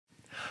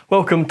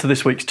Welcome to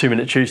this week's 2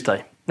 Minute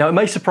Tuesday. Now, it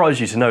may surprise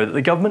you to know that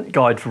the government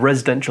guide for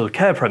residential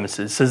care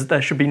premises says that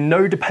there should be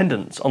no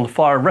dependence on the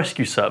fire and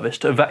rescue service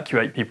to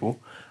evacuate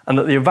people, and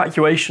that the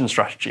evacuation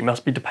strategy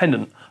must be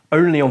dependent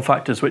only on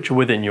factors which are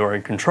within your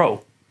own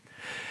control.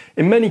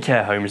 In many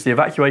care homes, the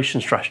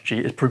evacuation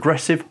strategy is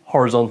Progressive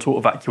Horizontal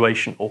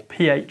Evacuation, or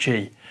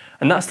PHE,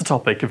 and that's the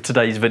topic of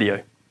today's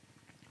video.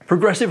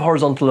 Progressive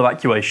horizontal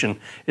evacuation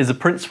is the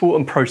principle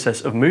and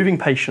process of moving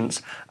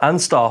patients and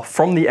staff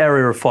from the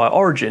area of fire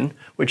origin,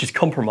 which is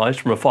compromised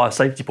from a fire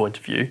safety point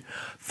of view,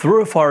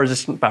 through a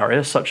fire-resistant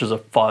barrier, such as a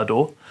fire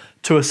door,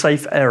 to a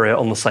safe area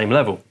on the same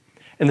level.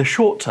 In the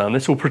short term,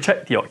 this will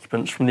protect the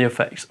occupants from the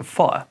effects of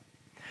fire.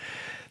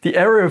 The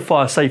area of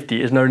fire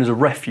safety is known as a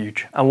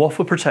refuge and will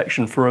offer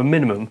protection for a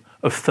minimum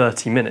of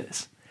 30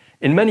 minutes.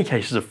 In many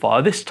cases of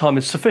fire, this time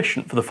is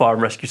sufficient for the fire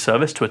and rescue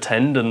service to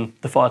attend and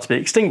the fire to be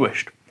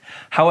extinguished.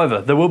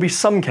 However, there will be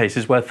some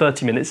cases where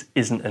 30 minutes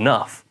isn't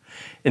enough.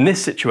 In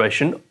this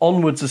situation,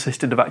 onwards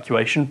assisted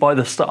evacuation by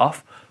the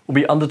staff will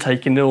be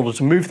undertaken in order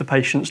to move the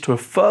patients to a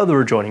further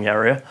adjoining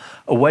area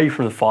away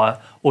from the fire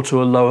or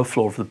to a lower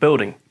floor of the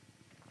building.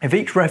 If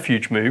each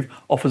refuge move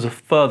offers a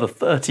further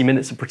 30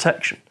 minutes of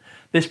protection,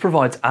 this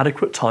provides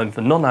adequate time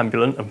for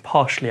non-ambulant and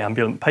partially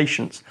ambulant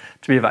patients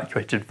to be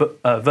evacuated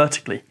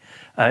vertically,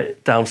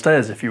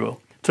 downstairs if you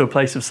will, to a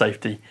place of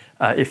safety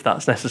if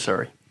that's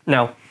necessary.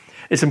 Now,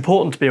 it's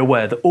important to be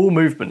aware that all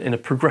movement in a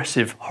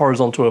progressive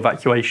horizontal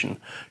evacuation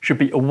should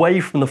be away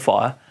from the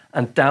fire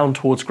and down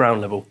towards ground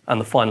level and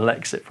the final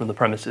exit from the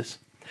premises.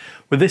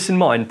 With this in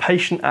mind,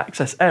 patient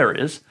access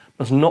areas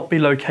must not be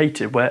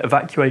located where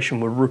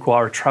evacuation would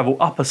require a travel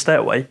up a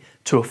stairway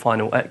to a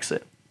final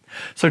exit.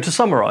 So to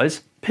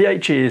summarise,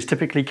 PHE is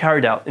typically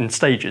carried out in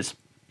stages.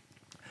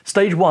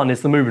 Stage 1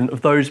 is the movement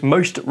of those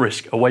most at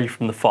risk away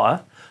from the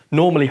fire,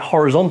 normally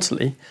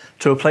horizontally,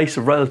 to a place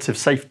of relative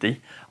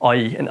safety,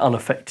 i.e. an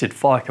unaffected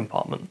fire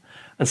compartment.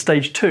 And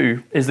stage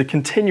 2 is the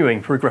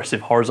continuing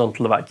progressive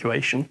horizontal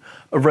evacuation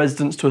of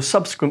residents to a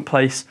subsequent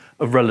place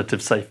of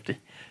relative safety.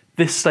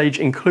 This stage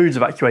includes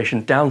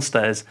evacuation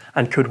downstairs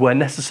and could, where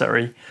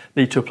necessary,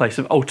 lead to a place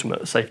of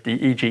ultimate safety,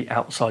 e.g.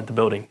 outside the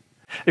building.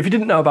 If you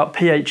didn't know about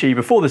PHE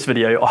before this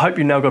video, I hope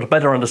you've now got a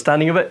better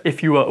understanding of it.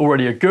 If you were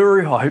already a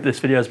guru, I hope this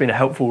video has been a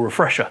helpful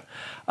refresher.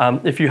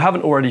 If you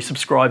haven't already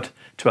subscribed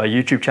to our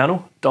YouTube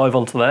channel, dive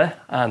onto there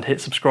and hit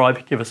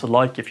subscribe, give us a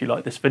like if you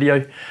like this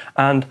video,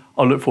 and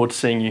I'll look forward to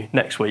seeing you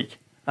next week.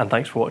 And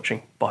thanks for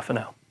watching. Bye for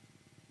now.